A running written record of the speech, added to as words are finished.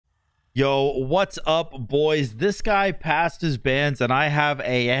Yo, what's up, boys? This guy passed his bans, and I have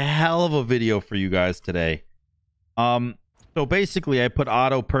a hell of a video for you guys today. So basically, I put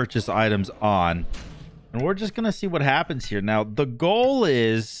auto purchase items on, and we're just gonna see what happens here. Now, the goal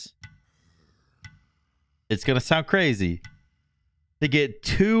is, it's gonna sound crazy, to get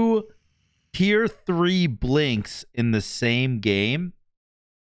 2 tier 3 blinks in the same game.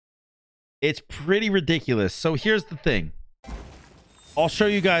 It's pretty ridiculous. So here's the thing. I'll show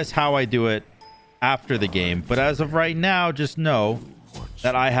you guys how I do it after the game. But as of right now, just know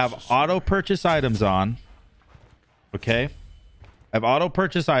that I have auto purchase items on. Okay? I have auto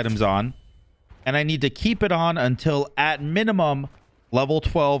purchase items on. And I need to keep it on until at minimum level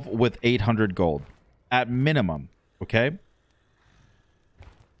 12 with 800 gold. At minimum. Okay?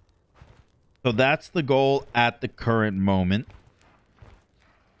 So that's the goal at the current moment.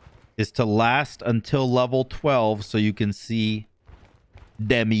 Is to last until level 12 so you can see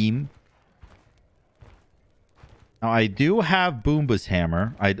Demim. Now I do have Boomba's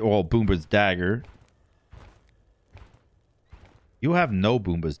hammer. Well, Boomba's dagger. You have no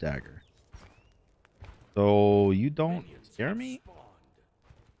Boomba's dagger. So you don't scare me?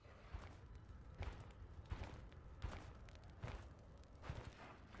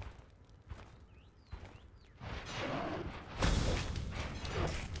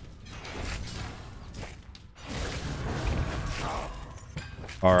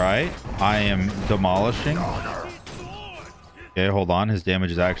 All right, I am demolishing. Okay, hold on. His damage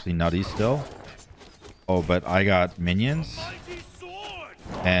is actually nutty still. Oh, but I got minions.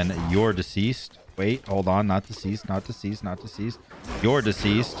 And you're deceased. Wait, hold on. Not deceased, not deceased, not deceased. You're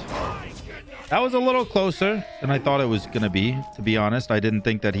deceased. That was a little closer than I thought it was going to be honest. I didn't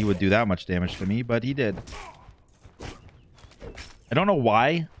think that he would do that much damage to me, but he did. I don't know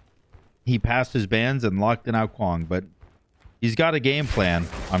why he passed his bans and locked in out Kwong, but he's got a game plan.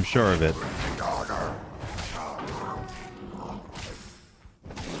 I'm sure of it.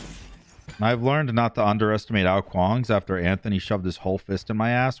 I've learned not to underestimate Ao Kwongs after Anthony shoved his whole fist in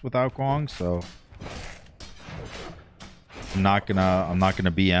my ass with Ao Kwong, so I'm not gonna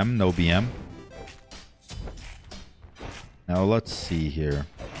BM, no BM. Now let's see here.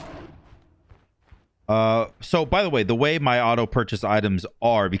 So by the way my auto purchase items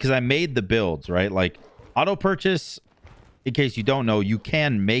are, because I made the builds, right? Like auto purchase, in case you don't know, you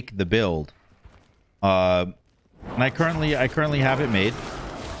can make the build. And I currently have it made.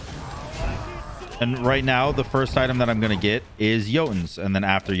 And right now, the first item that I'm going to get is Jotuns. And then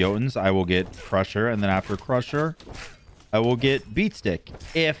after Jotuns, I will get Crusher. And then after Crusher, I will get Beatstick.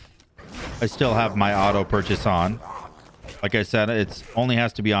 If I still have my auto purchase on. Like I said, it only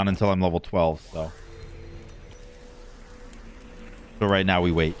has to be on until I'm level 12. So right now,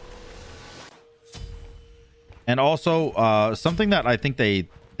 we wait. And also, something that I think they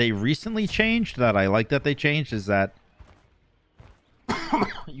recently changed, that I like that they changed, is that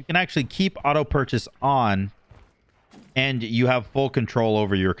you can actually keep auto purchase on and you have full control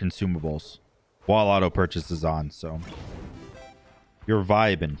over your consumables while auto purchase is on. So you're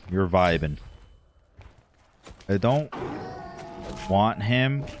vibing. I don't want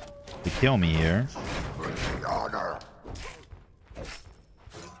him to kill me here.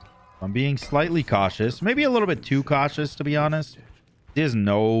 I'm being slightly cautious, maybe a little bit too cautious, to be honest. There's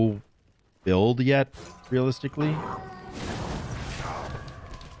no build yet, realistically.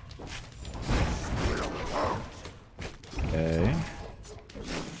 Okay.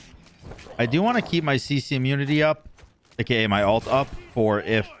 I do want to keep my CC immunity up, aka my ult up, for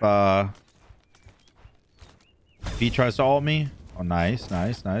if he tries to ult me. Oh, nice.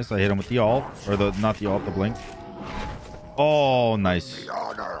 I hit him with the ult, or not the ult, the blink. Oh, nice.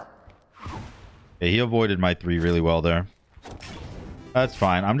 Okay, he avoided my 3 really well there. That's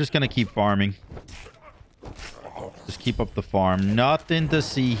fine. I'm just gonna keep farming. Just keep up the farm. Nothing to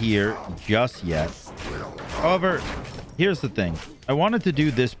see here just yet. However, here's the thing. I wanted to do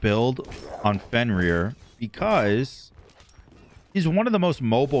this build on Fenrir because he's one of the most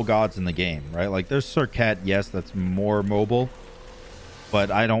mobile gods in the game, right? Like, there's Serket, yes, that's more mobile, but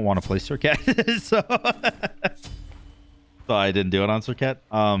I don't want to play Serket, so I didn't do it on Serket.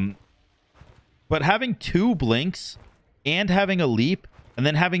 But having 2 blinks and having a leap and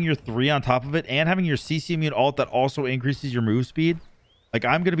then having your 3 on top of it and having your CC immune ult that also increases your move speed, like,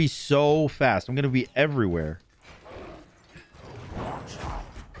 I'm gonna be so fast. I'm gonna be everywhere.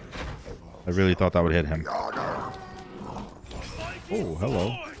 I really thought that would hit him. Oh,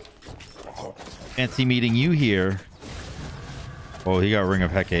 hello. Fancy meeting you here. Oh, he got Ring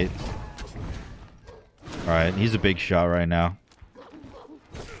of Hecate. All right, he's a big shot right now.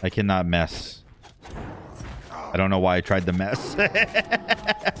 I cannot mess. I don't know why I tried to mess.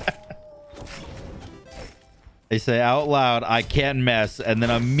 I say out loud, I can't mess, and then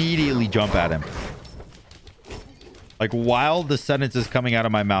immediately jump at him. Like, while the sentence is coming out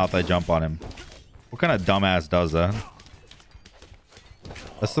of my mouth, I jump on him. What kind of dumbass does that?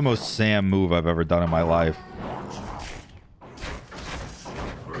 That's the most Sam move I've ever done in my life.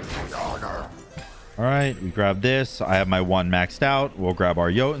 All right, we grab this. I have my 1 maxed out. We'll grab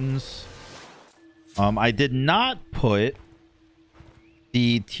our Jotuns. I did not put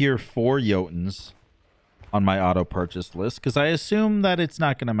the tier 4 Jotuns on my auto purchase list because I assume that it's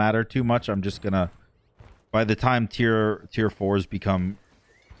not going to matter too much. I'm just going to, by the time tier 4s become,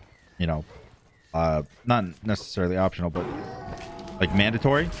 you know, not necessarily optional, but like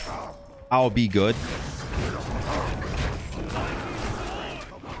mandatory, I'll be good.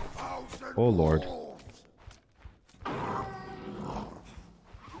 Oh, Lord.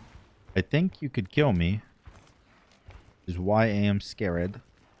 I think you could kill me. Is why I am scared.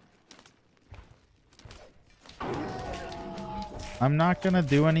 I'm not gonna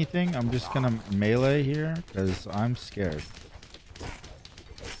do anything. I'm just gonna melee here because I'm scared.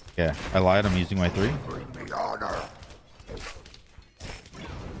 Yeah, I lied. I'm using my 3.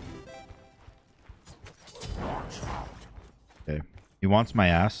 Okay, he wants my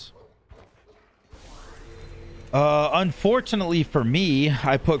ass. Unfortunately for me,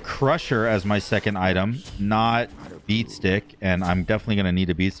 I put Crusher as my second item, not Beat Stick, and I'm definitely gonna need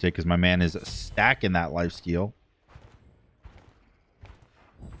a Beat Stick because my man is stacking that lifesteal.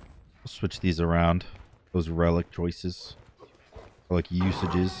 I'll switch these around. Those relic choices. Or like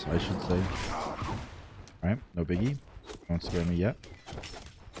usages, I should say. Alright, no biggie. Don't scare me yet.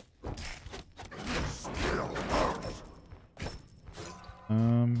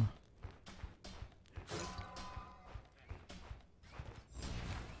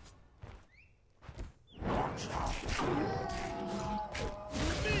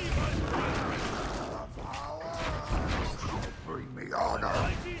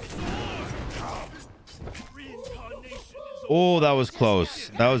 Oh, that was close.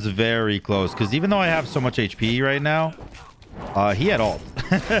 That was very close. Because even though I have so much HP right now, he had ult.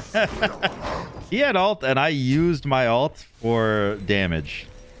 He had ult, and I used my ult for damage.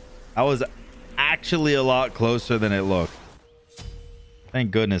 That was actually a lot closer than it looked.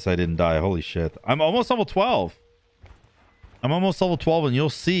 Thank goodness I didn't die. Holy shit. I'm almost level 12. I'm almost level 12, and you'll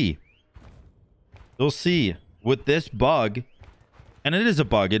see. You'll see. With this bug, and it is a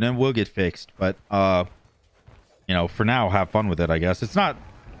bug, and it will get fixed, but you know, for now, have fun with it, I guess. It's not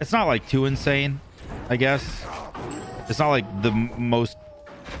like too insane, I guess. It's not like the most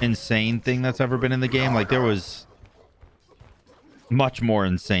insane thing that's ever been in the game. Like, there was much more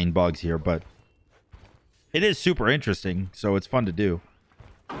insane bugs here, but it is super interesting, so it's fun to do.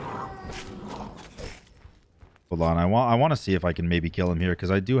 Hold on, I want to see if I can maybe kill him here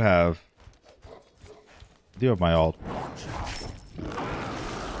because I do have my ult.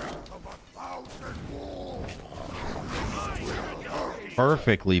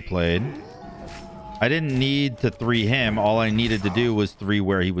 Perfectly played. I didn't need to 3 him. All I needed to do was 3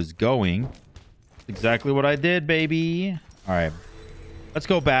 where he was going. Exactly what I did, baby. All right, let's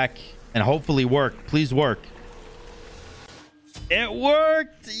go back and hopefully work. Please work. It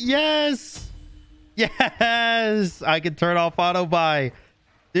worked. Yes. Yes. I can turn off auto buy.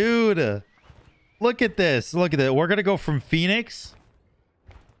 Dude, look at this. Look at it. We're going to go from Phoenix.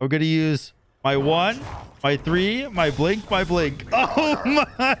 We're going to use my 1, my 3, my blink, my blink. Oh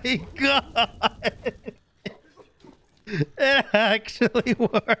my god. It actually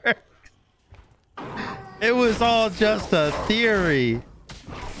worked. It was all just a theory.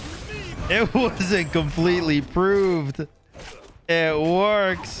 It wasn't completely proved. It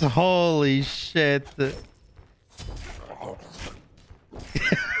works. Holy shit. This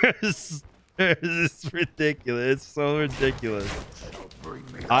is ridiculous. It's so ridiculous.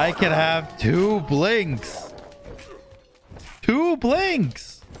 I can have 2 blinks. 2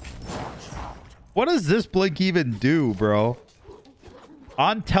 blinks. What does this blink even do, bro?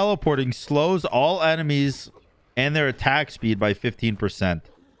 On teleporting, slows all enemies and their attack speed by 15%.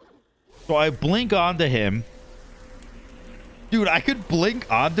 So I blink onto him. Dude, I could blink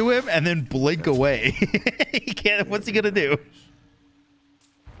onto him and then blink away. He can't. What's he gonna do?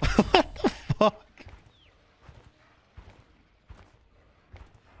 What the fuck?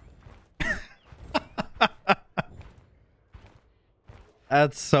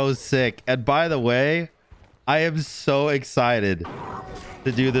 That's so sick. And by the way, I am so excited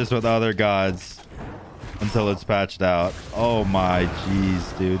to do this with other gods until it's patched out. Oh my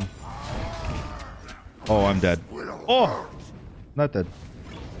jeez, dude. Oh, I'm dead. Oh, not dead.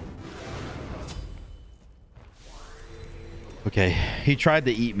 Okay, he tried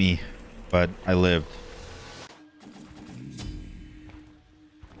to eat me, but I lived.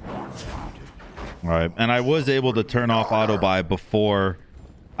 All right, and I was able to turn off auto buy before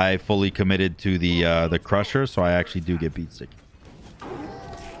I fully committed to the crusher, so I actually do get beat sticky.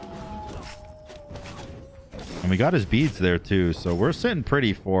 And we got his beads there too, so we're sitting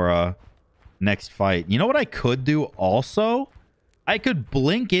pretty for next fight. You know what I could do also? I could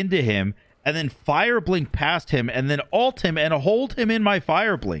blink into him and then fire blink past him and then ult him and hold him in my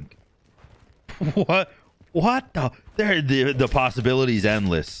fire blink. What the possibilities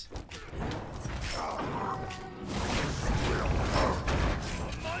endless.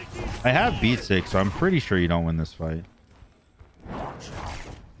 I have beat 6, so I'm pretty sure you don't win this fight.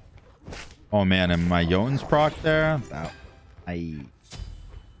 Oh man, and my Jotun's proc there.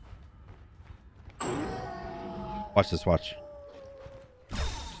 Watch this, watch.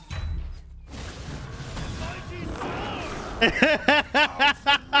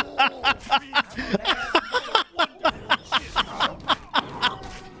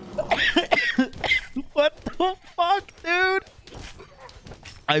 What the fuck, dude?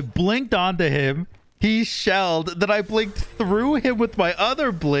 I blinked onto him. He shelled. Then I blinked through him with my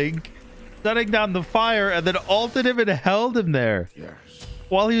other blink, shutting down the fire, and then ulted him and held him there. Yes.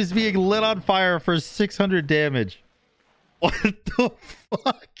 While he was being lit on fire for 600 damage. What the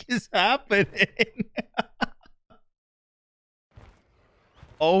fuck is happening?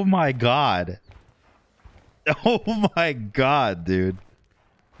 Oh my god. Oh my god, dude.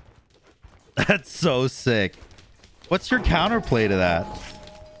 That's so sick. What's your counterplay to that?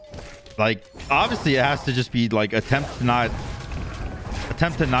 Like, obviously it has to just be like attempt to not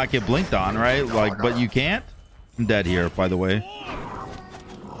get blinked on, right? Like, but you can't. I'm dead here, by the way.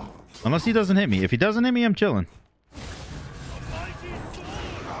 Unless he doesn't hit me. If he doesn't hit me, I'm chilling.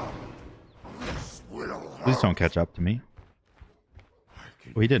 Please don't catch up to me.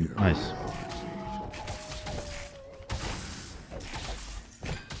 Oh, he didn't. Nice.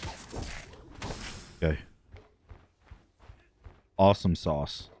 Okay. Awesome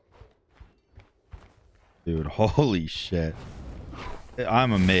sauce. Dude, holy shit.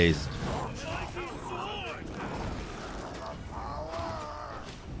 I'm amazed.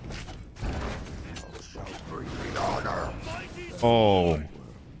 Oh.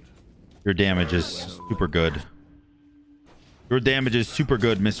 Your damage is super good. Your damage is super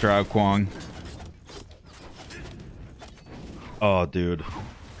good, Mr. Ao Kwong. Oh, dude.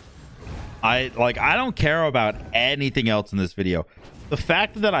 I don't care about anything else in this video. The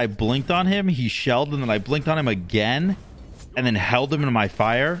fact that I blinked on him, he shelled, and then I blinked on him again, and then held him in my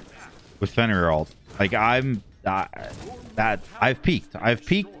fire with Fenrir ult. Like, I've peaked. I've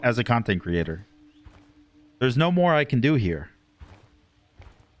peaked as a content creator. There's no more I can do here.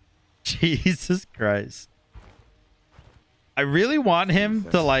 Jesus Christ. I really want him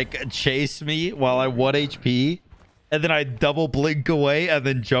to like chase me while I'm 1 HP, and then I double blink away and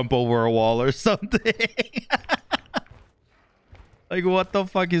then jump over a wall or something. Like, what the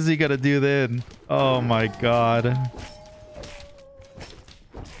fuck is he gonna do then? Oh my god.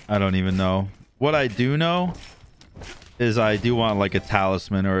 I don't even know. What I do know is I do want like a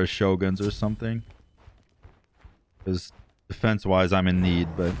talisman or a shogun's or something. Because defense-wise, I'm in need,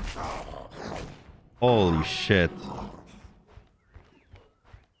 but... Holy shit.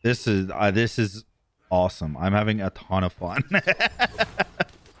 This is awesome. I'm having a ton of fun.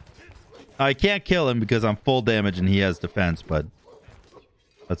 I can't kill him because I'm full damage and he has defense, but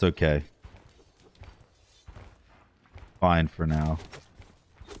that's okay. Fine for now.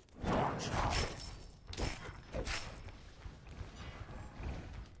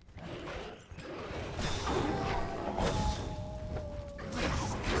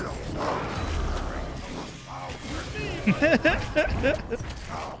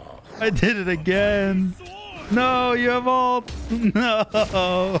 I did it again. No, you have ult.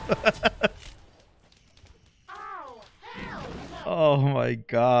 No. Oh my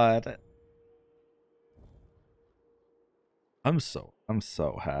god. I'm so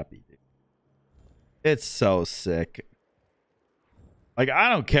happy, dude. It's so sick. Like, I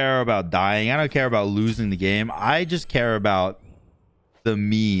don't care about dying. I don't care about losing the game. I just care about the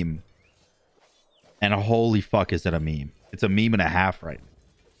meme. And holy fuck, is it a meme? It's a meme and a half right now.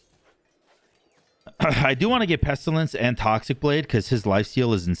 I do want to get Pestilence and Toxic Blade because his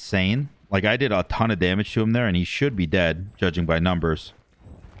lifesteal is insane. Like, I did a ton of damage to him there, and he should be dead, judging by numbers.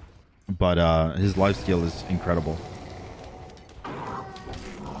 But his lifesteal is incredible.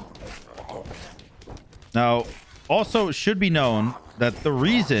 Now, also, it should be known that the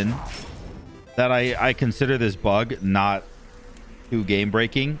reason that I consider this bug not too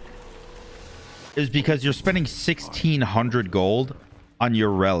game-breaking is because you're spending 1,600 gold on your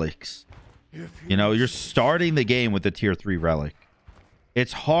relics. You know, you're starting the game with a tier 3 relic.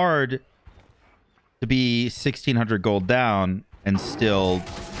 It's hard to be 1,600 gold down and still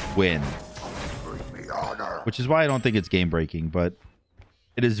win. Which is why I don't think it's game breaking, but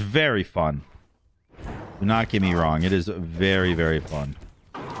it is very fun. Do not get me wrong. It is very, very fun.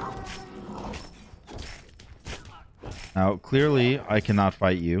 Now, clearly, I cannot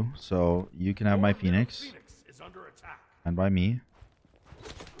fight you, so you can have my Phoenix. And by me.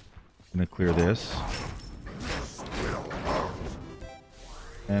 I'm going to clear this.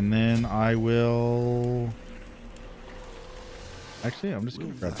 And then I will... Actually, I'm just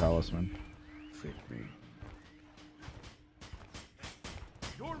going to grab Talisman. Fit me.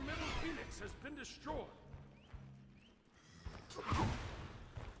 Your middle Phoenix has been destroyed.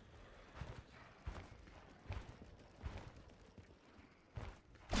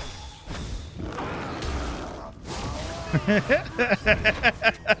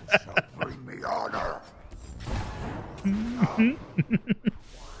 Bring me honor.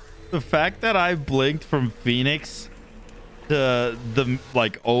 The fact that I blinked from Phoenix to the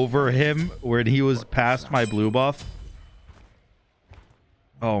like over him when he was past my blue buff.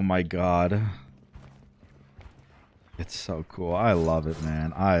 Oh my god. It's so cool. I love it,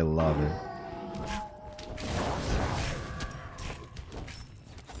 man. I love it.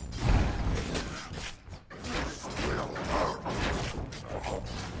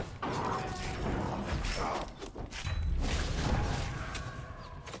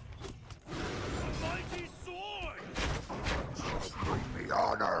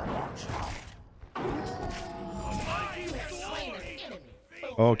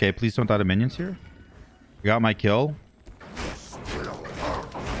 Okay, please don't die to minions here. We got my kill.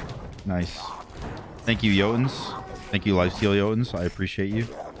 Nice. Thank you, Jotuns. Thank you, Lifesteal Jotuns. I appreciate you.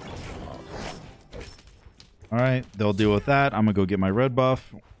 Alright, they'll deal with that. I'm gonna go get my red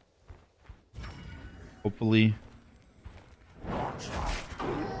buff. Hopefully.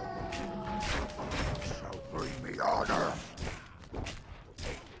 Bring me honor.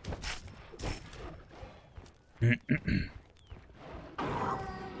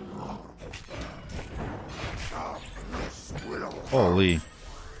 Holy.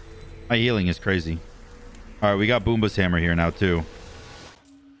 My healing is crazy. Alright, we got Boomba's hammer here now too.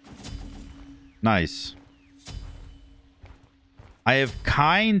 Nice. I have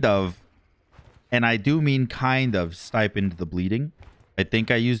kind of, and I do mean kind of, stipend the bleeding. I think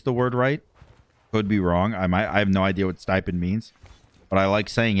I used the word right. Could be wrong. I have no idea what stipend means. But I like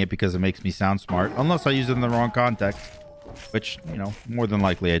saying it because it makes me sound smart. Unless I use it in the wrong context. Which, you know, more than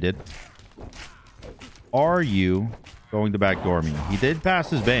likely I did. Are you going to backdoor me? He did pass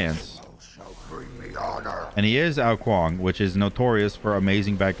his bans. And he is Ao Kuang, which is notorious for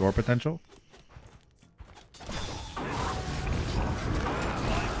amazing backdoor potential.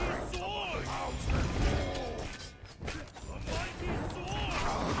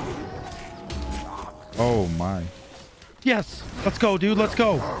 Oh my. Yes! Let's go, dude. Let's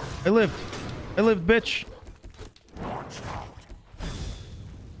go. I lived. I lived, bitch.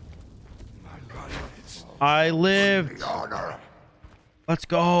 I lived. Let's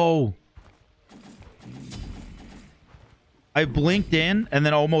go. I blinked in and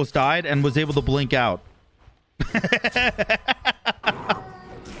then almost died and was able to blink out.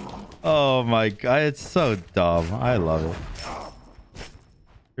 Oh my god. It's so dumb. I love it.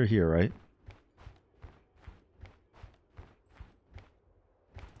 You're here, right?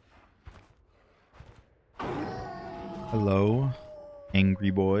 Hello, angry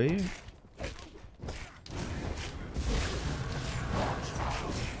boy.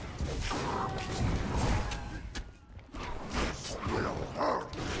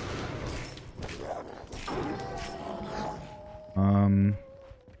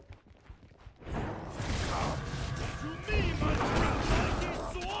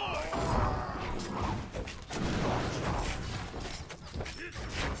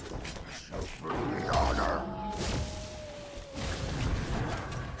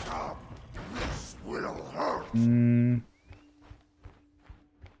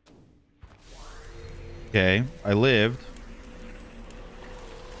 Okay, I lived.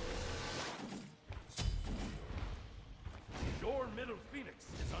 Your middle Phoenix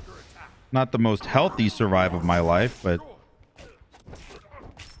is under attack. Not the most healthy survive of my life, but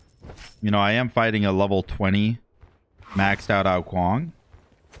you know, I am fighting a level 20 maxed out Ao Kuang.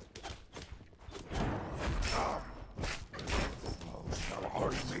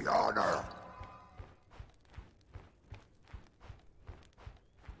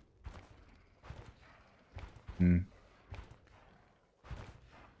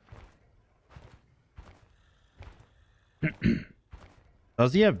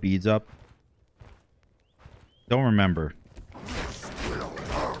 Does he have beads up? Don't remember.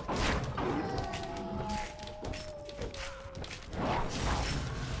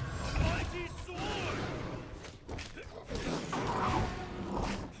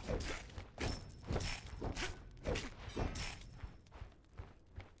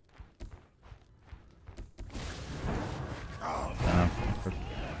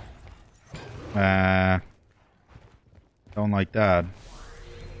 Don't like that.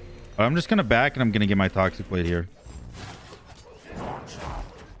 But I'm just gonna back and I'm gonna get my Toxic Blade here.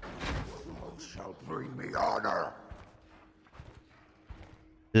 Shall bring me honor.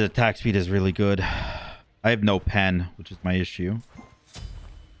 The attack speed is really good. I have no pen, which is my issue.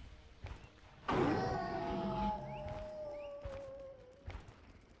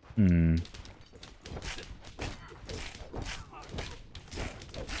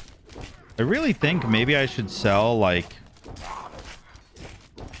 I really think maybe I should sell like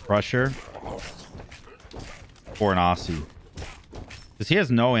Crusher for an Aussie. Because he has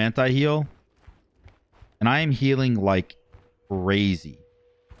no anti-heal. And I am healing like crazy.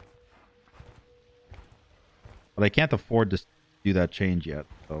 But I can't afford to do that change yet.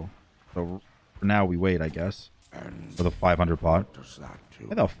 So for now we wait, I guess. For the 500 pot.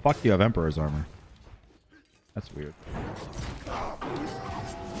 Why the fuck do you have Emperor's armor? That's weird.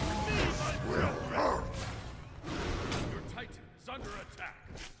 Your Titan is under attack.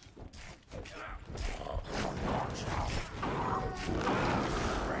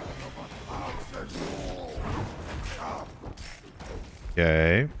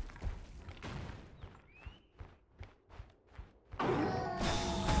 Okay.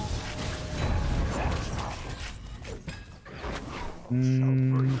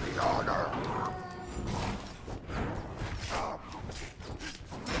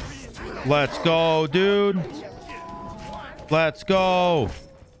 Let's go, dude. Let's go.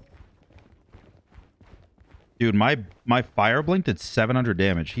 Dude, my Fire Blink did 700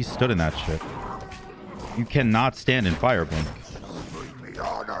 damage. He stood in that shit. You cannot stand in Fire Blink.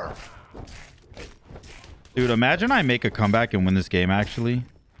 Dude, imagine I make a comeback and win this game, actually.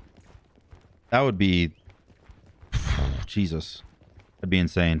 That would be... Jesus. That'd be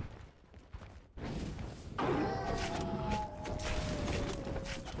insane.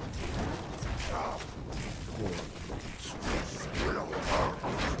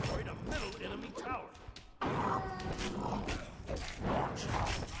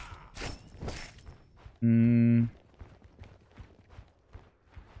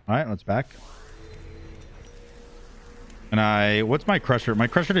 All right, let's back. And what's my Crusher? My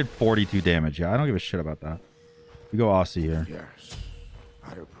Crusher did 42 damage. Yeah, I don't give a shit about that. We go Aussie here. Yes,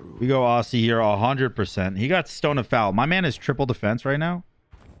 I'd approve. We go Aussie here 100%. He got Stone of Foul. My man is triple defense right now.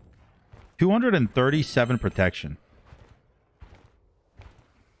 237 protection.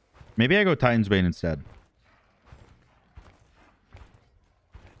 Maybe I go Titan's Bane instead.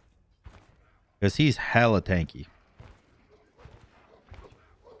 Because he's hella tanky.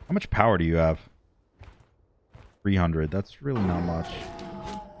 How much power do you have? 300. That's really not much.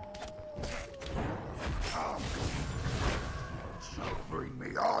 Bring me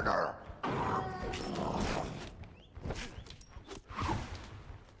honor.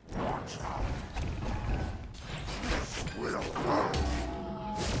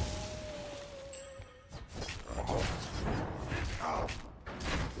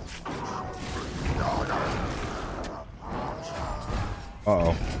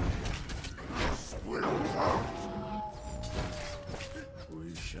 Uh-oh.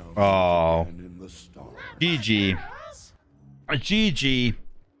 Oh. GG. GG.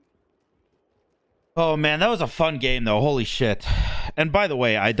 Oh, man. That was a fun game, though. Holy shit. And by the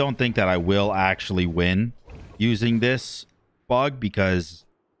way, I don't think that I will actually win using this bug because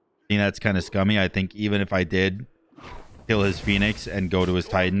I think that's kind of scummy. I think even if I did kill his Phoenix and go to his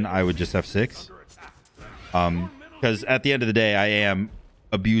Titan, I would just F6. Because at the end of the day, I am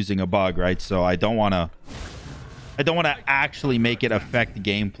abusing a bug, right? So I don't want to actually make it affect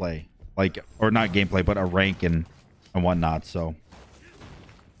gameplay, like, or not gameplay, but a rank and whatnot. So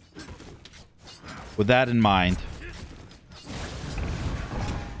with that in mind,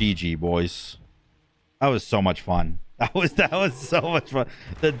 GG, boys. That was so much fun. That was so much fun.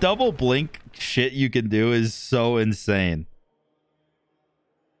 The double blink shit you can do is so insane.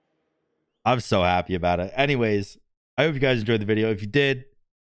 I'm so happy about it. Anyways, I hope you guys enjoyed the video. If you did,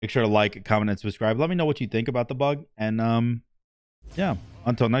 make sure to like, comment, and subscribe. Let me know what you think about the bug. And yeah,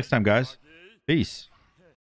 until next time, guys. Peace.